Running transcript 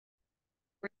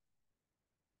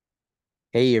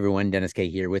Hey everyone, Dennis K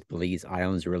here with Belize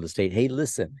Islands Real Estate. Hey,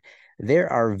 listen,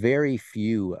 there are very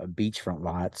few beachfront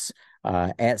lots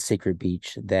at Sacred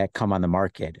Beach that come on the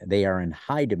market. They are in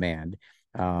high demand,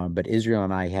 but Israel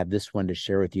and I have this one to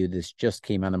share with you. This just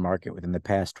came on the market within the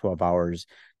past 12 hours.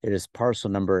 It is parcel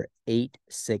number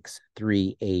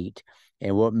 8638.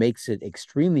 And what makes it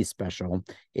extremely special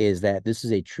is that this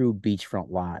is a true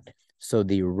beachfront lot. So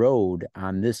the road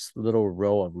on this little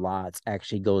row of lots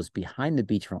actually goes behind the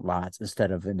beachfront lots instead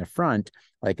of in the front,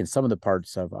 like in some of the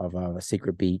parts of a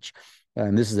Secret Beach.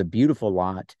 And this is a beautiful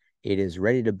lot. It is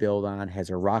ready to build on,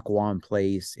 has a rock wall in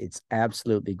place. It's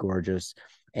absolutely gorgeous.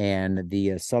 And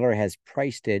the seller has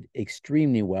priced it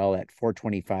extremely well at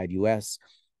 425 US.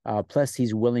 Plus,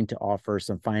 he's willing to offer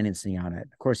some financing on it.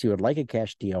 Of course, he would like a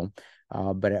cash deal,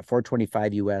 but at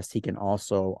 425 US, he can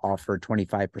also offer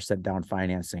 25% down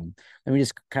financing. Let me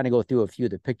just kind of go through a few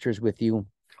of the pictures with you.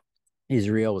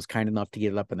 Israel was kind enough to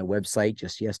get it up on the website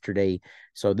just yesterday.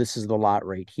 So this is the lot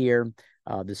right here.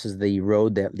 This is the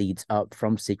road that leads up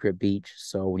from Secret Beach.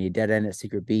 So when you dead end at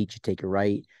Secret Beach, you take a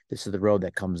right. This is the road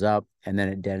that comes up, and then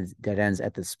it dead ends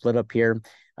at the split up here.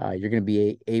 You're going to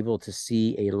be able to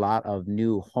see a lot of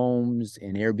new homes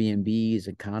and Airbnbs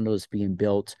and condos being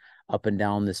built up and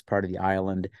down this part of the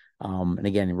island. And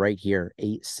again, right here,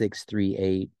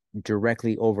 8638,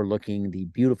 directly overlooking the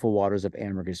beautiful waters of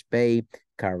Ambergris Bay.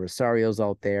 Rosario's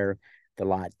out there. The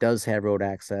lot does have road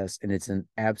access, and it's in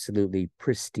absolutely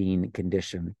pristine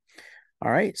condition.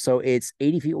 All right, so it's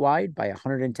 80 feet wide by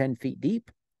 110 feet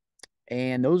deep.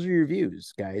 And those are your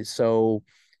views, guys. So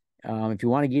if you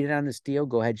want to get in on this deal,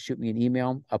 go ahead and shoot me an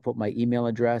email. I'll put my email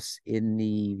address in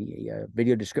the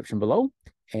video description below,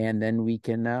 and then we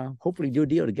can hopefully do a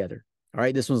deal together. All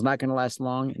right, this one's not going to last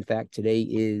long. In fact, today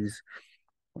is,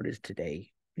 what is today?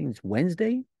 I think it's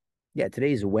Wednesday. Yeah,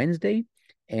 today is Wednesday.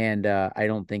 And I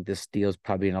don't think this deal is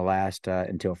probably going to last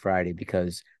until Friday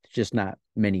because there's just not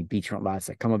many beachfront lots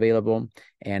that come available.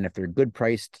 And if they're good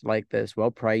priced like this,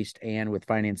 well priced, and with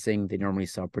financing, they normally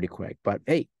sell pretty quick. But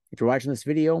hey, if you're watching this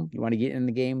video, you want to get in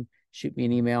the game, shoot me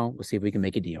an email. We'll see if we can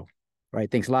make a deal. All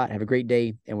right, thanks a lot. Have a great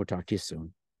day, and we'll talk to you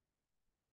soon.